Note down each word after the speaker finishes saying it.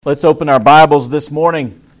Let's open our Bibles this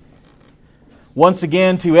morning once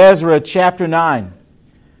again to Ezra chapter 9.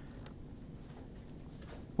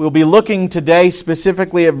 We'll be looking today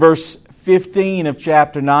specifically at verse 15 of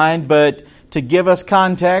chapter 9, but to give us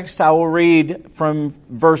context, I will read from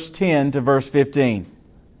verse 10 to verse 15.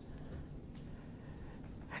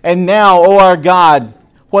 And now, O our God,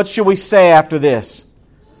 what shall we say after this?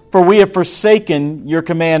 For we have forsaken your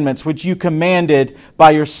commandments, which you commanded by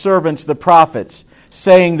your servants the prophets,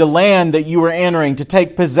 saying, the land that you are entering to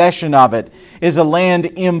take possession of it is a land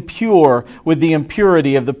impure with the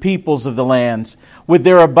impurity of the peoples of the lands, with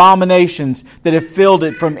their abominations that have filled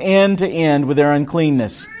it from end to end with their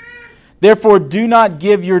uncleanness. Therefore do not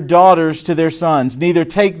give your daughters to their sons, neither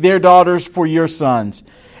take their daughters for your sons,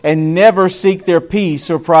 and never seek their peace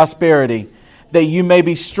or prosperity, that you may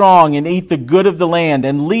be strong and eat the good of the land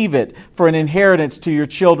and leave it for an inheritance to your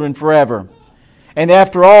children forever. And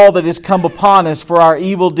after all that has come upon us for our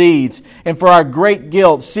evil deeds and for our great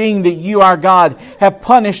guilt, seeing that you, our God, have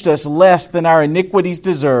punished us less than our iniquities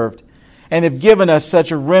deserved, and have given us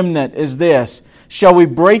such a remnant as this, shall we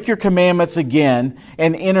break your commandments again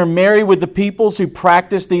and intermarry with the peoples who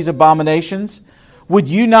practice these abominations? Would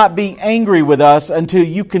you not be angry with us until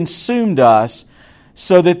you consumed us,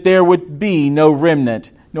 so that there would be no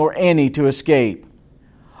remnant, nor any to escape?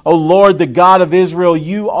 O Lord, the God of Israel,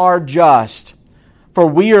 you are just. For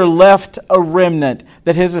we are left a remnant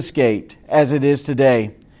that has escaped, as it is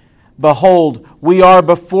today. Behold, we are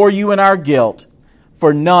before you in our guilt,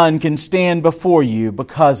 for none can stand before you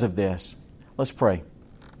because of this. Let's pray.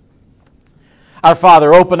 Our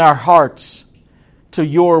Father, open our hearts to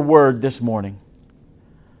your word this morning.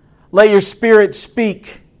 Let your Spirit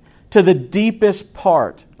speak to the deepest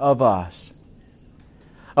part of us,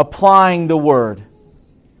 applying the word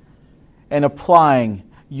and applying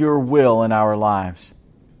your will in our lives.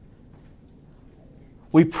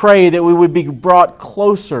 We pray that we would be brought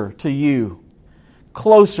closer to you,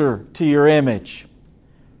 closer to your image,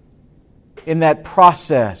 in that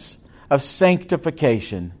process of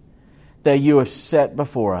sanctification that you have set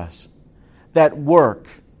before us, that work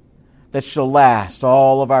that shall last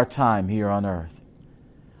all of our time here on earth.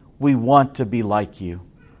 We want to be like you.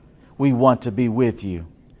 We want to be with you.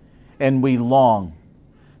 And we long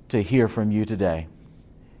to hear from you today.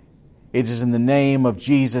 It is in the name of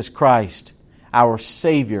Jesus Christ, our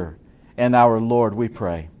Savior and our Lord, we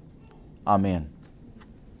pray. Amen.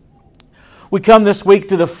 We come this week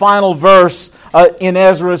to the final verse in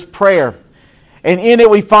Ezra's prayer. And in it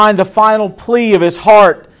we find the final plea of his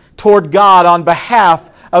heart toward God on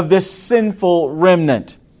behalf of this sinful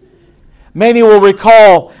remnant. Many will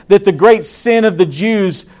recall that the great sin of the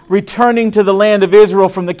Jews returning to the land of Israel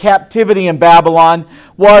from the captivity in Babylon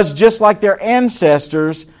was, just like their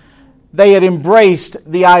ancestors, they had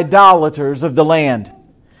embraced the idolaters of the land.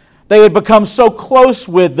 They had become so close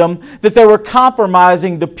with them that they were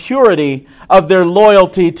compromising the purity of their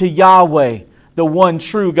loyalty to Yahweh, the one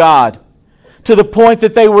true God, to the point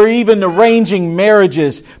that they were even arranging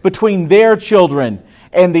marriages between their children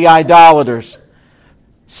and the idolaters.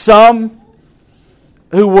 Some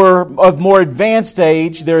who were of more advanced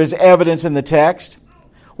age, there is evidence in the text,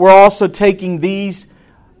 were also taking these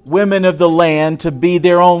women of the land to be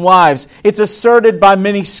their own wives. It's asserted by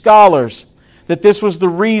many scholars that this was the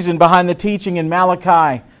reason behind the teaching in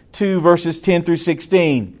Malachi 2 verses 10 through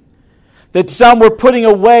 16. That some were putting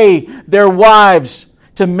away their wives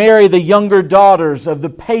to marry the younger daughters of the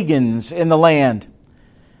pagans in the land.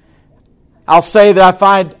 I'll say that I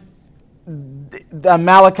find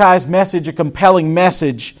Malachi's message a compelling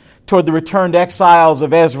message toward the returned exiles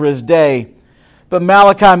of Ezra's day. But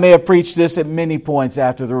Malachi may have preached this at many points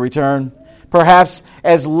after the return, perhaps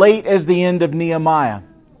as late as the end of Nehemiah.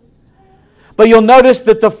 But you'll notice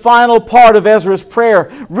that the final part of Ezra's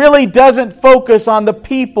prayer really doesn't focus on the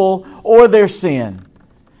people or their sin.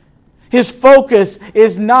 His focus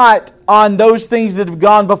is not on those things that have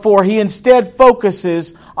gone before. He instead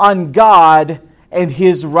focuses on God and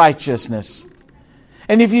His righteousness.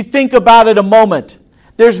 And if you think about it a moment,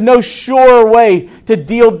 there's no surer way to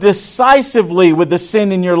deal decisively with the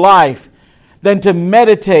sin in your life than to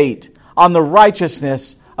meditate on the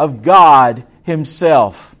righteousness of God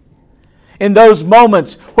Himself. In those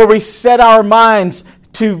moments where we set our minds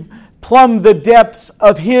to plumb the depths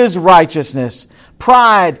of His righteousness,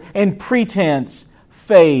 pride and pretense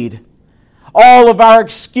fade. All of our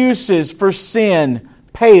excuses for sin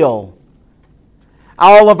pale.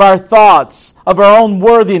 All of our thoughts of our own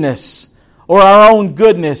worthiness or our own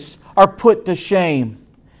goodness are put to shame.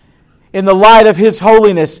 In the light of His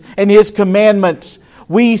holiness and His commandments,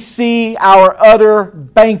 we see our utter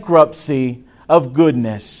bankruptcy of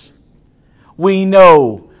goodness. We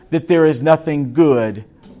know that there is nothing good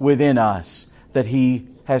within us that He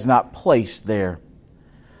has not placed there.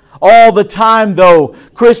 All the time, though,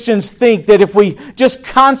 Christians think that if we just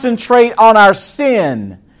concentrate on our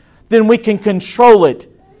sin, then we can control it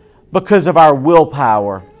because of our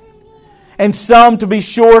willpower. And some, to be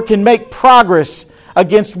sure, can make progress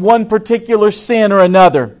against one particular sin or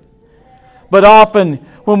another. But often,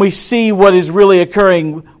 when we see what is really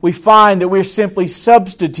occurring, we find that we're simply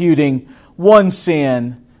substituting one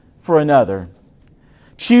sin for another.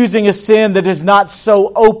 Choosing a sin that is not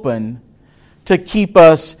so open to keep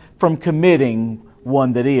us from committing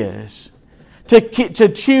one that is. To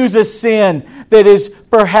choose a sin that is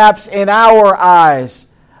perhaps in our eyes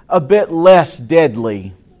a bit less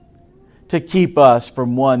deadly, to keep us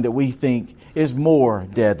from one that we think is more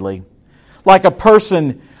deadly. Like a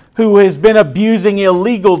person who has been abusing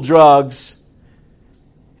illegal drugs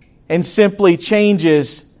and simply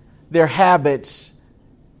changes their habits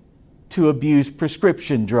to abuse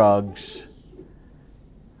prescription drugs.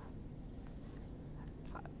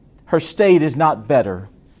 Her state is not better.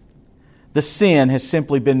 The sin has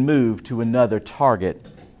simply been moved to another target.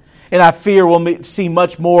 And I fear we'll see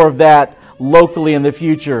much more of that locally in the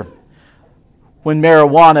future when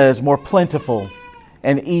marijuana is more plentiful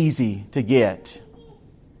and easy to get.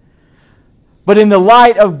 But in the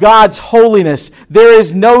light of God's holiness, there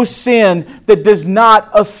is no sin that does not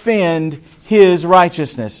offend His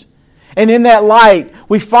righteousness. And in that light,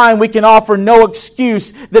 we find we can offer no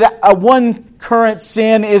excuse that one current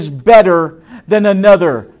sin is better than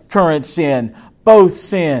another current sin. Both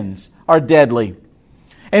sins are deadly.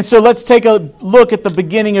 And so let's take a look at the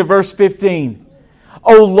beginning of verse 15.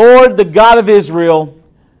 O Lord, the God of Israel,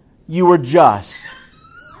 you are just.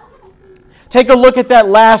 Take a look at that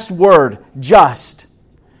last word, just.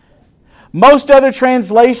 Most other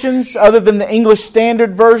translations, other than the English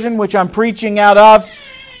Standard Version, which I'm preaching out of,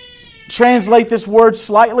 translate this word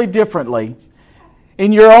slightly differently.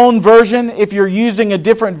 In your own version, if you're using a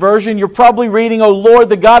different version, you're probably reading, O Lord,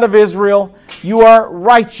 the God of Israel, you are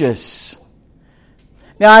righteous.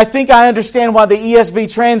 Now, I think I understand why the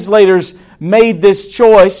ESV translators made this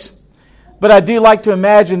choice, but I do like to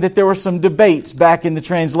imagine that there were some debates back in the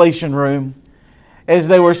translation room as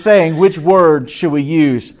they were saying, which word should we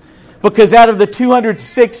use? Because out of the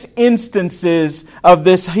 206 instances of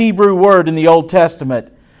this Hebrew word in the Old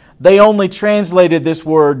Testament, they only translated this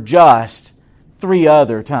word just 3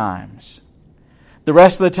 other times. The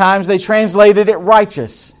rest of the times they translated it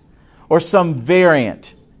righteous or some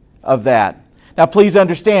variant of that. Now please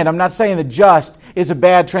understand, I'm not saying that just is a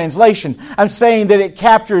bad translation. I'm saying that it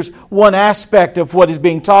captures one aspect of what is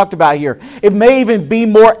being talked about here. It may even be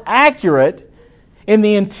more accurate in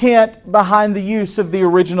the intent behind the use of the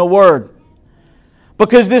original word.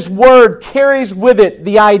 Because this word carries with it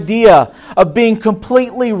the idea of being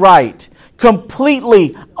completely right, completely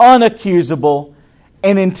unaccusable,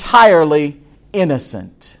 and entirely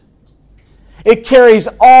innocent. It carries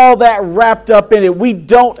all that wrapped up in it. We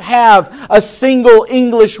don't have a single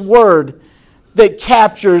English word that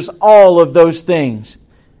captures all of those things.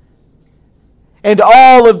 And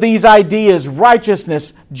all of these ideas,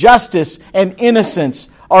 righteousness, justice, and innocence,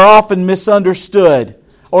 are often misunderstood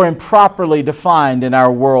or improperly defined in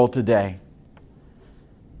our world today.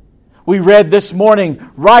 We read this morning,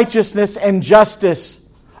 righteousness and justice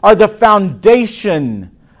are the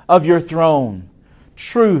foundation of your throne.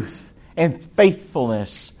 Truth and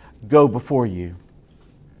faithfulness go before you.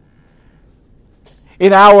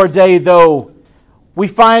 In our day, though, we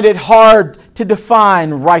find it hard to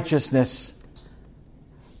define righteousness.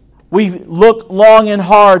 We look long and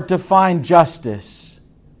hard to find justice.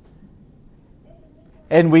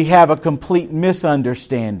 And we have a complete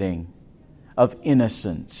misunderstanding of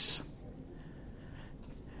innocence.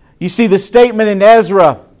 You see, the statement in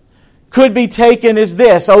Ezra could be taken as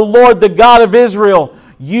this: O Lord, the God of Israel,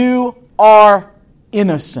 you are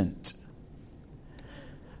innocent.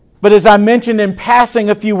 But as I mentioned in passing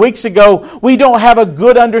a few weeks ago, we don't have a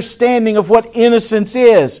good understanding of what innocence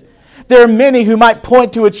is. There are many who might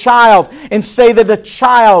point to a child and say that a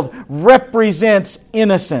child represents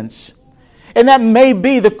innocence. And that may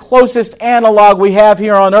be the closest analog we have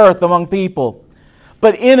here on earth among people.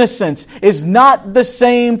 But innocence is not the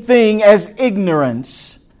same thing as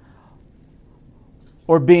ignorance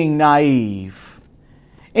or being naive.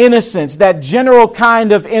 Innocence, that general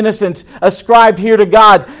kind of innocence ascribed here to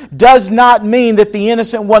God, does not mean that the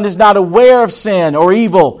innocent one is not aware of sin or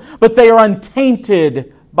evil, but they are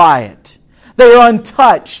untainted by it. They are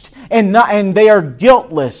untouched and they are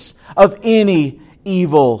guiltless of any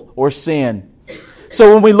evil or sin.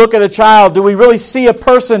 So when we look at a child, do we really see a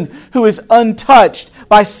person who is untouched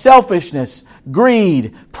by selfishness,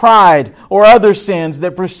 greed, pride, or other sins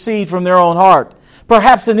that proceed from their own heart?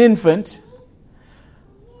 Perhaps an infant,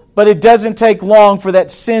 but it doesn't take long for that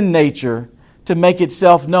sin nature to make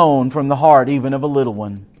itself known from the heart, even of a little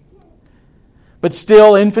one. But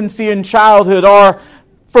still, infancy and childhood are,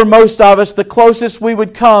 for most of us, the closest we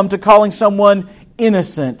would come to calling someone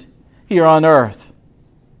innocent here on earth.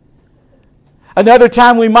 Another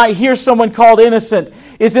time we might hear someone called innocent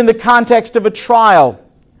is in the context of a trial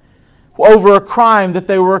over a crime that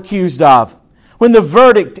they were accused of. When the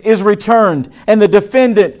verdict is returned and the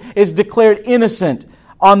defendant is declared innocent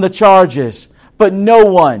on the charges. But no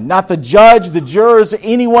one, not the judge, the jurors,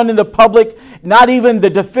 anyone in the public, not even the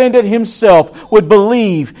defendant himself, would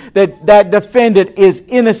believe that that defendant is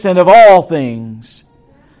innocent of all things.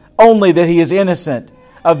 Only that he is innocent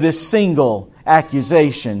of this single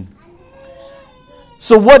accusation.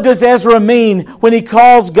 So what does Ezra mean when he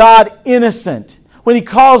calls God innocent? When he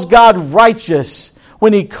calls God righteous?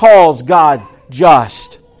 When he calls God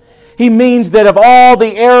just? He means that of all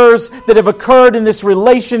the errors that have occurred in this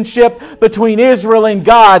relationship between Israel and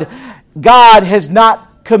God, God has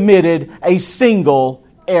not committed a single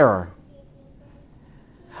error.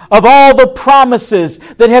 Of all the promises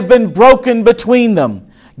that have been broken between them,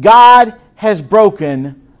 God has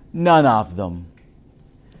broken none of them.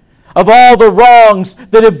 Of all the wrongs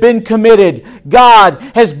that have been committed, God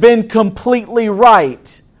has been completely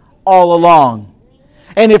right all along.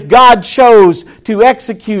 And if God chose to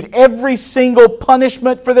execute every single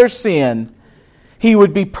punishment for their sin, He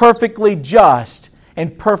would be perfectly just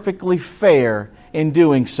and perfectly fair in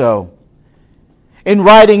doing so. In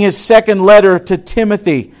writing his second letter to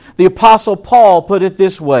Timothy, the Apostle Paul put it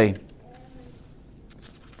this way: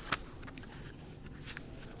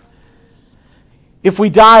 if we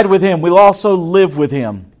died with Him, we'll also live with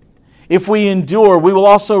Him. If we endure, we will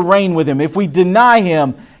also reign with Him. If we deny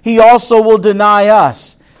Him, He also will deny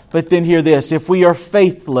us. But then hear this: if we are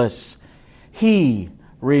faithless, He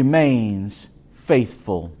remains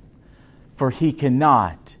faithful, for He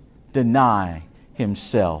cannot deny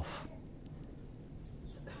Himself.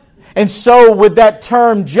 And so with that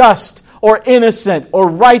term just or innocent or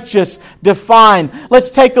righteous defined, let's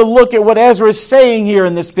take a look at what Ezra is saying here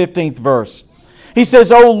in this 15th verse. He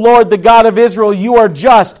says, O Lord, the God of Israel, you are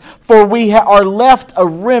just, for we are left a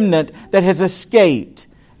remnant that has escaped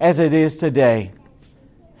as it is today.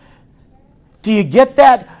 Do you get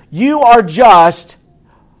that? You are just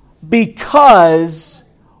because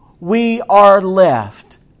we are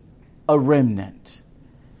left a remnant.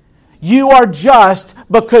 You are just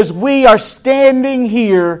because we are standing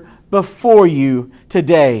here before you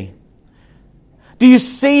today. Do you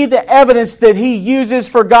see the evidence that he uses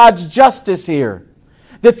for God's justice here?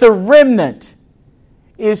 That the remnant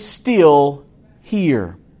is still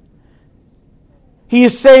here. He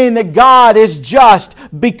is saying that God is just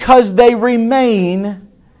because they remain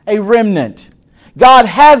a remnant. God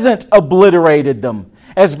hasn't obliterated them,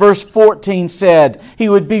 as verse 14 said He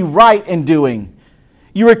would be right in doing.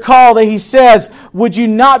 You recall that He says, would you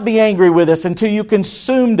not be angry with us until you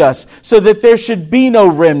consumed us, so that there should be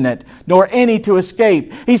no remnant, nor any to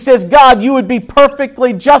escape? He says, God, you would be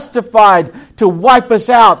perfectly justified to wipe us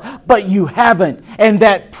out, but you haven't, and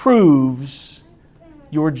that proves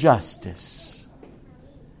your justice.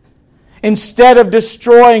 Instead of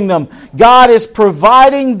destroying them, God is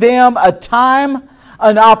providing them a time,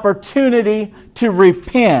 an opportunity to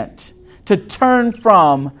repent, to turn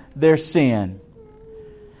from their sin.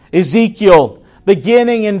 Ezekiel,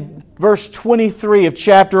 beginning in verse 23 of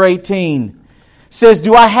chapter 18, says,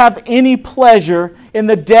 do I have any pleasure in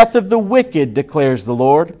the death of the wicked, declares the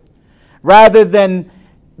Lord, rather than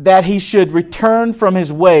that he should return from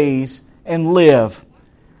his ways and live.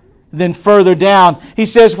 Then further down, he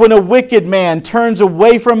says, when a wicked man turns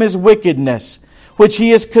away from his wickedness, which he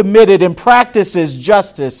has committed, and practices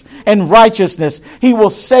justice and righteousness, he will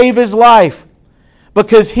save his life.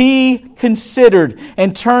 Because he considered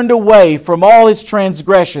and turned away from all his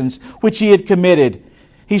transgressions which he had committed,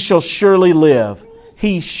 he shall surely live.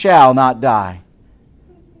 He shall not die.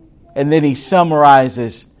 And then he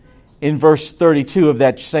summarizes in verse 32 of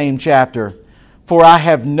that same chapter, for I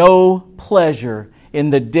have no pleasure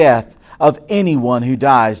in the death of anyone who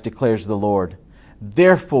dies, declares the Lord.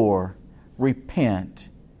 Therefore, repent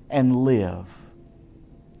and live.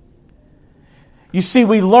 You see,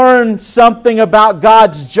 we learn something about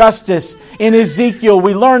God's justice in Ezekiel.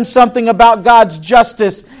 We learn something about God's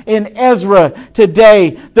justice in Ezra today.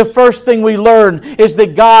 The first thing we learn is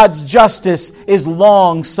that God's justice is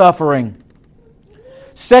long-suffering.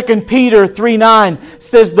 2 Peter 3:9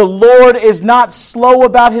 says, "The Lord is not slow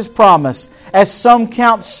about His promise, as some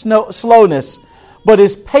count slowness, but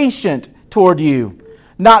is patient toward you,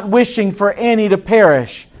 not wishing for any to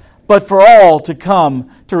perish, but for all to come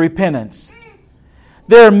to repentance."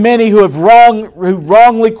 There are many who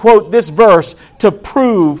wrongly quote this verse to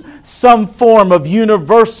prove some form of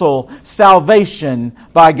universal salvation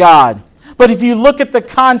by God. But if you look at the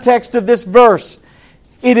context of this verse,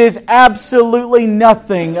 it is absolutely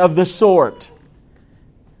nothing of the sort.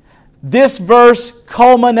 This verse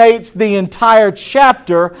culminates the entire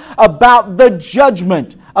chapter about the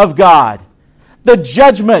judgment of God. The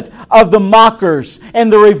judgment of the mockers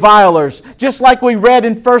and the revilers. Just like we read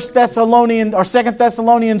in 2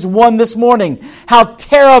 Thessalonians 1 this morning. How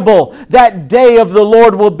terrible that day of the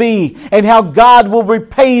Lord will be, and how God will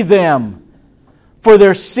repay them for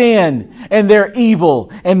their sin and their evil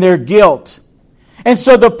and their guilt. And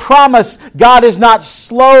so the promise God is not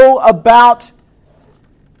slow about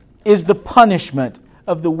is the punishment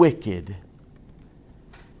of the wicked.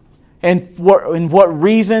 And what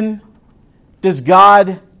reason does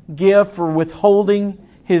God give for withholding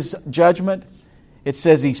His judgment? It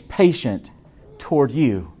says He's patient toward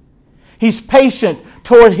you. He's patient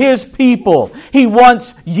toward His people. He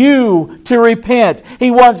wants you to repent.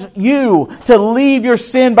 He wants you to leave your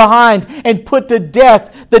sin behind and put to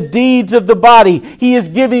death the deeds of the body. He is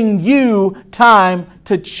giving you time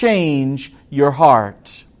to change your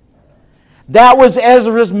heart. That was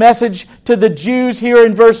Ezra's message to the Jews here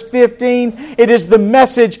in verse 15. It is the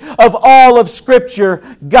message of all of Scripture.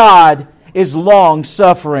 God is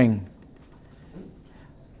long-suffering.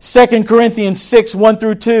 2 Corinthians 6, 1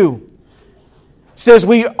 through 2 says,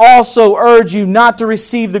 "We also urge you not to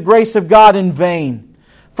receive the grace of God in vain.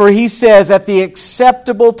 For He says, at the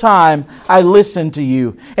acceptable time I listened to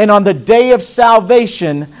you, and on the day of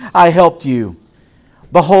salvation I helped you.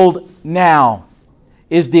 Behold, now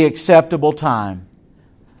is the acceptable time.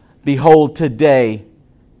 Behold, today,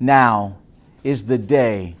 now is the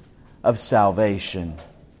day of salvation."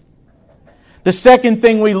 The second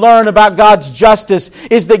thing we learn about God's justice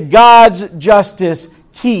is that God's justice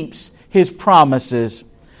keeps His promises.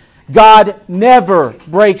 God never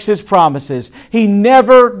breaks His promises. He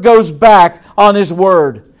never goes back on His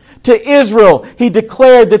word. To Israel, He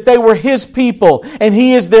declared that they were His people and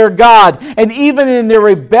He is their God. And even in their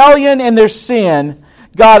rebellion and their sin,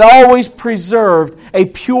 God always preserved a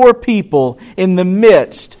pure people in the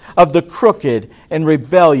midst of the crooked and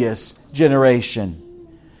rebellious generation.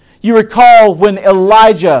 You recall when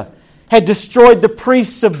Elijah had destroyed the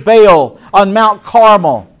priests of Baal on Mount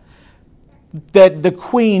Carmel, that the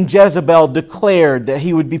queen Jezebel declared that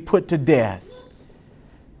he would be put to death.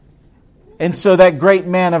 And so that great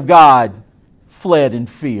man of God fled in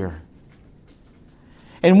fear.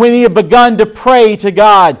 And when he had begun to pray to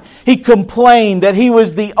God, he complained that he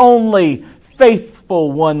was the only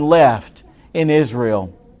faithful one left in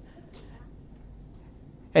Israel.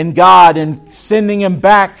 And God, in sending him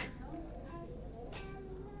back,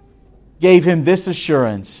 gave him this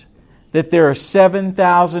assurance that there are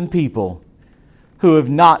 7,000 people who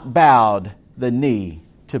have not bowed the knee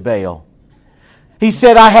to Baal. He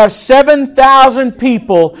said, "I have 7,000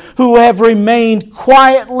 people who have remained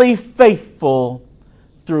quietly faithful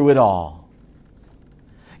through it all."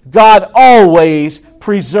 God always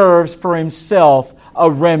preserves for Himself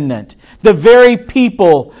a remnant. The very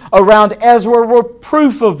people around Ezra were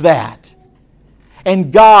proof of that.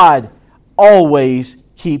 And God always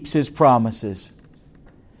keeps His promises.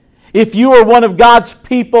 If you are one of God's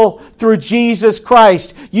people through Jesus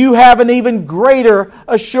Christ, you have an even greater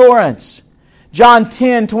assurance. John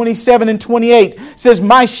 10, 27 and 28 says,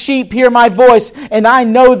 "My sheep hear my voice, and I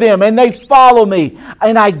know them, and they follow me.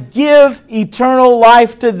 And I give eternal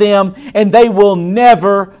life to them, and they will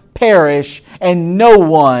never perish, and no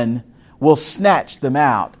one will snatch them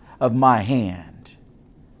out of my hand."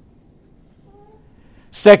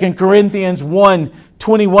 2 Corinthians 1,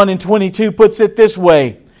 21 and 22 puts it this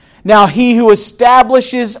way, "Now He who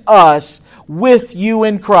establishes us with you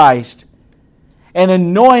in Christ and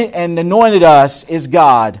anointed us is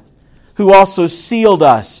God, who also sealed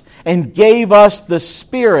us and gave us the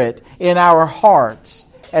Spirit in our hearts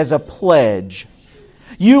as a pledge."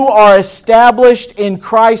 You are established in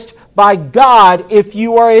Christ by God if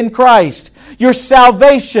you are in Christ. Your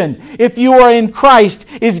salvation, if you are in Christ,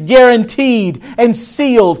 is guaranteed and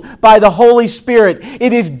sealed by the Holy Spirit.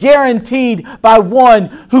 It is guaranteed by one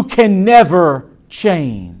who can never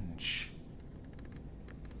change.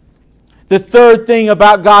 The third thing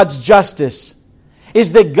about God's justice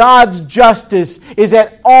is that God's justice is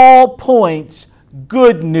at all points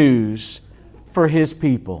good news for His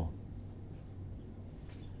people.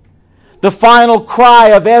 The final cry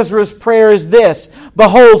of Ezra's prayer is this: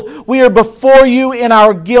 "Behold, we are before you in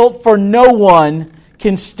our guilt, for no one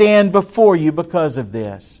can stand before you because of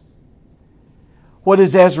this." What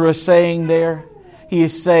is Ezra saying there? He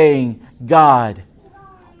is saying, God,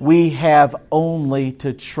 we have only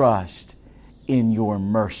to trust in your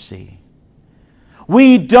mercy.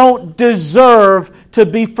 We don't deserve to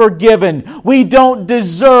be forgiven. We don't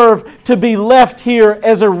deserve to be left here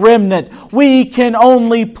as a remnant. We can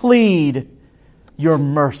only plead your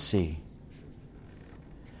mercy.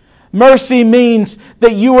 Mercy means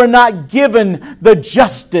that you are not given the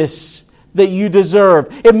justice that you deserve.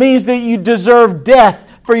 It means that you deserve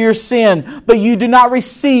death for your sin, but you do not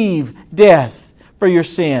receive death for your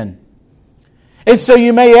sin. And so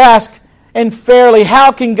you may ask, and fairly,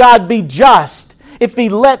 how can God be just if He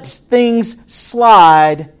lets things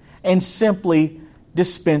slide and simply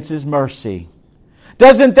dispenses mercy?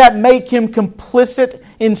 Doesn't that make Him complicit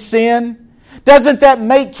in sin? Doesn't that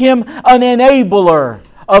make Him an enabler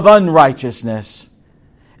of unrighteousness?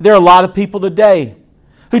 There are a lot of people today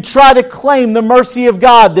who try to claim the mercy of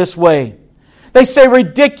God this way. They say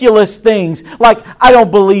ridiculous things like, I don't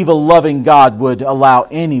believe a loving God would allow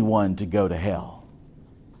anyone to go to hell.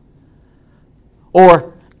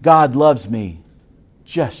 Or, God loves me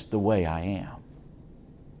just the way I am.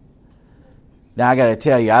 Now I got to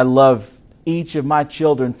tell you, I love each of my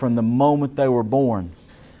children from the moment they were born.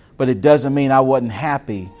 But it doesn't mean I wasn't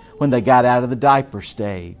happy when they got out of the diaper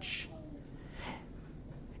stage.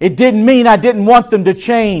 It didn't mean I didn't want them to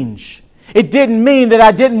change. It didn't mean that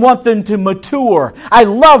I didn't want them to mature. I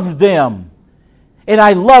loved them. And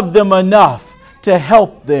I loved them enough to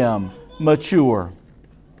help them mature.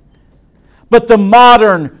 But the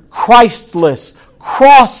modern Christless,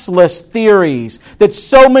 crossless theories that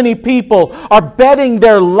so many people are betting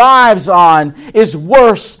their lives on is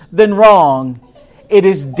worse than wrong. It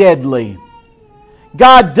is deadly.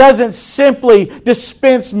 God doesn't simply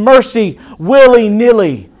dispense mercy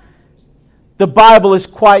willy-nilly. The Bible is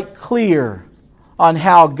quite clear on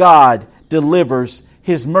how God delivers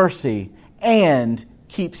His mercy and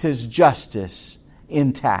keeps His justice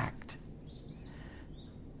intact.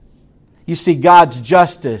 You see, God's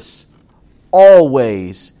justice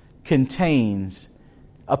always contains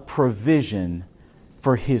a provision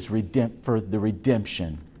for the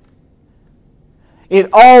redemption. It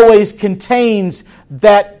always contains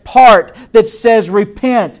that part that says,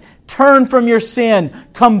 repent, turn from your sin,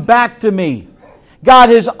 come back to me. God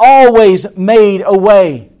has always made a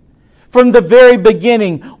way. From the very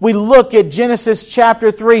beginning, we look at Genesis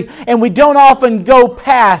chapter 3, and we don't often go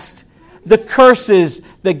past the curses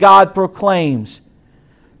that God proclaims.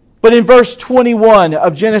 But in verse 21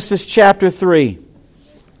 of Genesis chapter 3,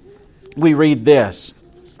 we read this.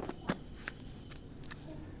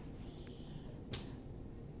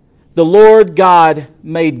 The Lord God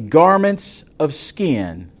made garments of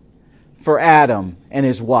skin for Adam and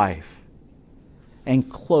his wife and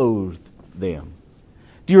clothed them.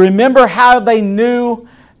 Do you remember how they knew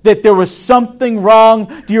that there was something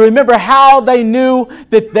wrong? Do you remember how they knew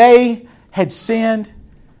that they had sinned?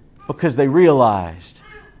 Because they realized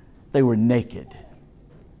they were naked.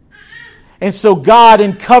 And so God,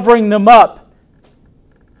 in covering them up,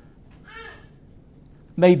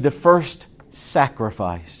 made the first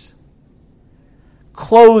sacrifice,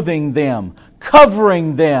 clothing them,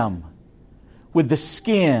 covering them with the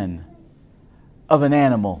skin of an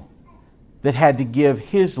animal that had to give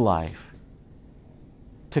his life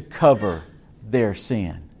to cover their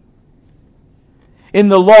sin. In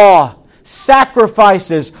the law,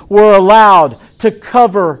 sacrifices were allowed to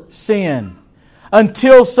cover sin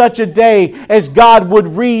until such a day as God would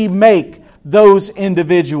remake those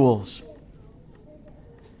individuals.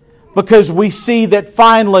 Because we see that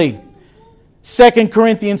finally, 2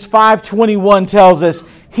 Corinthians 5:21 tells us,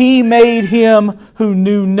 He made Him who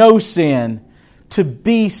knew no sin to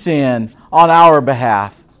be sin on our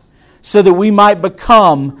behalf, so that we might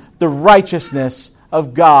become the righteousness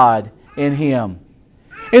of God in Him.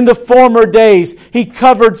 In the former days, He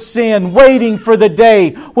covered sin, waiting for the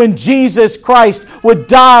day when Jesus Christ would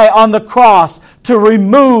die on the cross to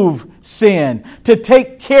remove sin, to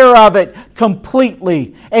take care of it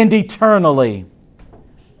completely and eternally.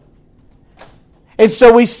 And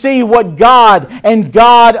so we see what God and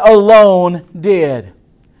God alone did.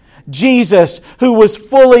 Jesus, who was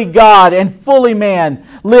fully God and fully man,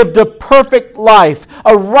 lived a perfect life,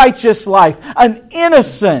 a righteous life, an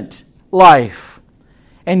innocent life.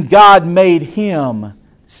 And God made Him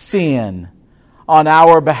sin on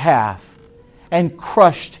our behalf and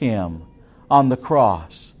crushed Him on the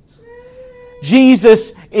cross.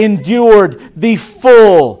 Jesus endured the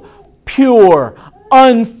full, pure,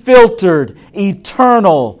 unfiltered,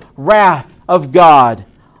 eternal wrath of God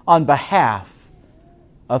on behalf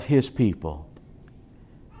of His people.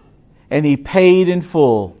 And He paid in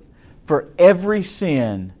full for every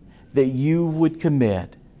sin that you would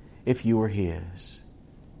commit if you were His.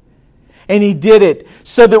 And He did it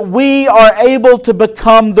so that we are able to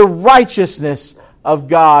become the righteousness of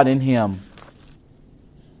God in Him.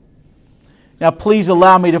 Now please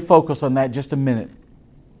allow me to focus on that just a minute.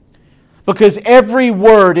 Because every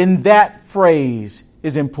word in that phrase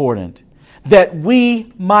is important. That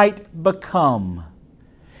we might become.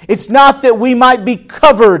 It's not that we might be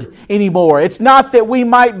covered anymore. It's not that we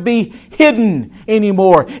might be hidden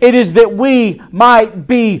anymore. It is that we might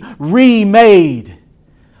be remade.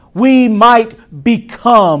 We might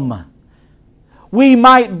become. We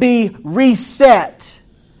might be reset.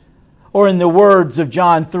 Or in the words of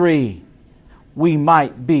John 3, we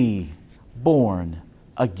might be born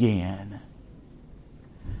again.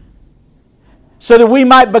 So that we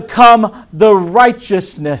might become the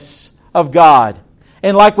righteousness of God.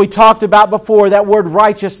 And like we talked about before, that word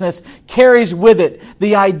righteousness carries with it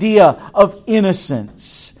the idea of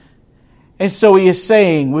innocence. And so He is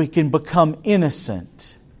saying we can become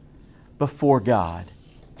innocent before God.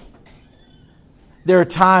 There are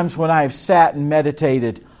times when I have sat and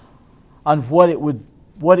meditated on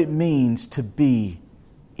what it means to be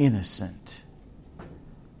innocent.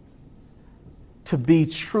 To be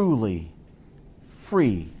truly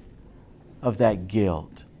free of that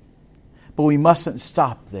guilt. But we mustn't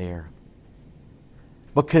stop there,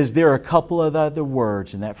 because there are a couple of other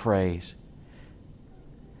words in that phrase.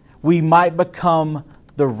 We might become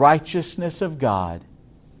the righteousness of God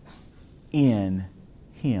in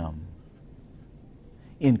Him,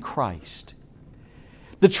 in Christ.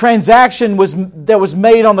 The transaction that was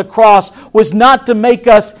made on the cross was not to make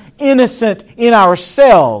us innocent in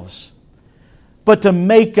ourselves, but to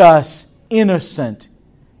make us innocent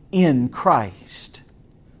in Christ.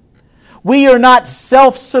 We are not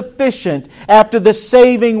self-sufficient after the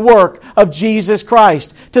saving work of Jesus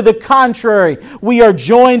Christ. To the contrary, we are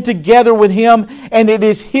joined together with Him, and it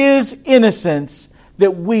is His innocence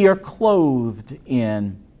that we are clothed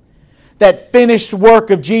in. That finished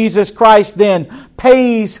work of Jesus Christ then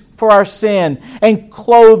pays for our sin and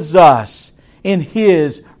clothes us in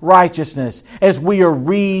His righteousness as we are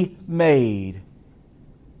remade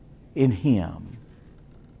in Him.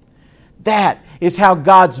 That is how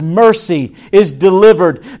God's mercy is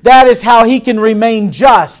delivered. That is how He can remain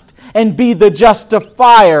just and be the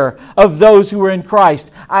justifier of those who are in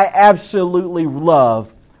Christ. I absolutely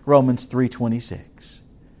love Romans 3:26.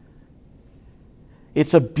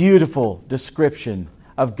 It's a beautiful description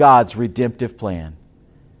of God's redemptive plan,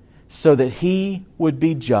 so that He would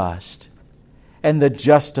be just and the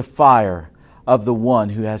justifier of the one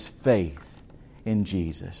who has faith in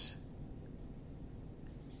Jesus.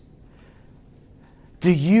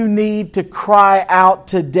 Do you need to cry out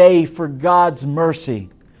today for God's mercy?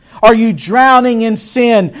 Are you drowning in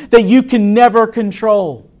sin that you can never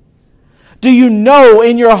control? Do you know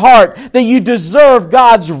in your heart that you deserve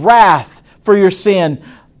God's wrath for your sin,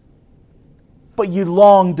 but you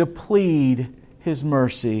long to plead His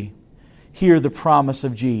mercy? Hear the promise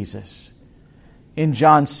of Jesus. In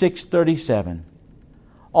John 6:37,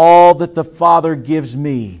 all that the Father gives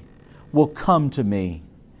me will come to me,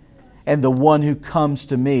 and the one who comes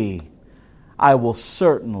to me, I will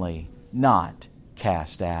certainly not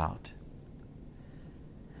cast out.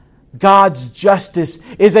 God's justice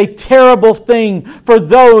is a terrible thing for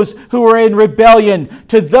those who are in rebellion,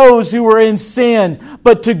 to those who are in sin.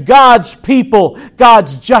 But to God's people,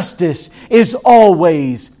 God's justice is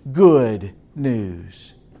always good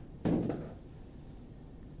news.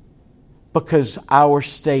 Because our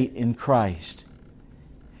state in Christ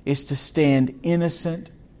is to stand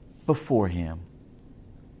innocent before Him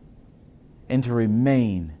and to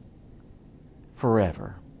remain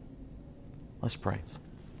forever. Let's pray.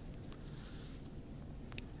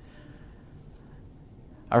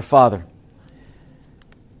 Our Father,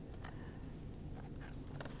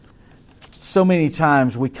 so many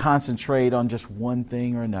times we concentrate on just one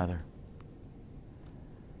thing or another.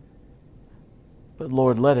 But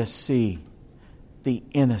Lord, let us see the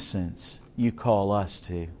innocence You call us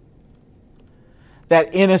to.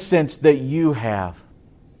 That innocence that You have.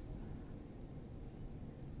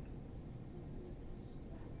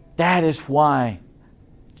 That is why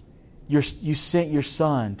You sent Your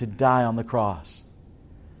Son to die on the cross.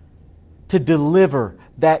 To deliver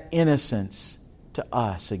that innocence to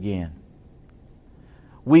us again.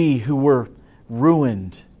 We who were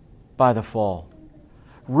ruined by the fall,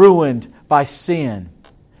 ruined by sin,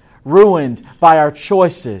 ruined by our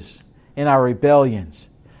choices in our rebellions,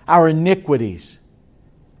 our iniquities.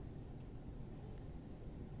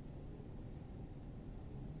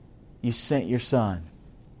 You sent your Son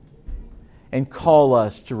and call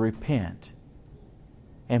us to repent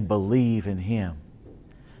and believe in Him,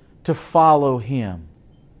 to follow Him,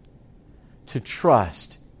 to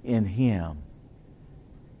trust in Him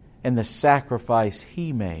and the sacrifice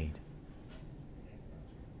He made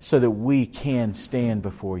so that we can stand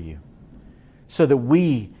before You, so that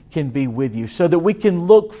we can be with You, so that we can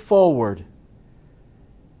look forward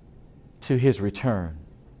to His return.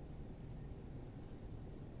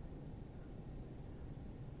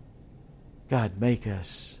 God, make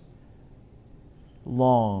us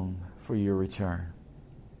long for Your return.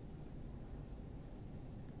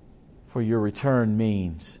 For Your return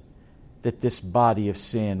means that this body of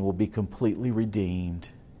sin will be completely redeemed,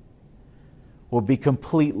 will be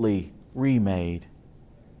completely remade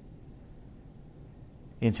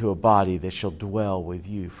into a body that shall dwell with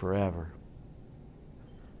You forever.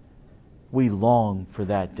 We long for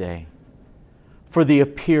that day, for the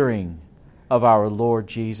appearing of our Lord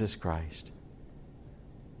Jesus Christ.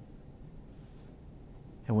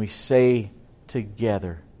 And we say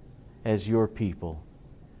together as Your people,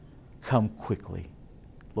 come quickly,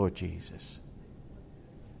 Lord Jesus.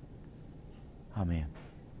 Amen.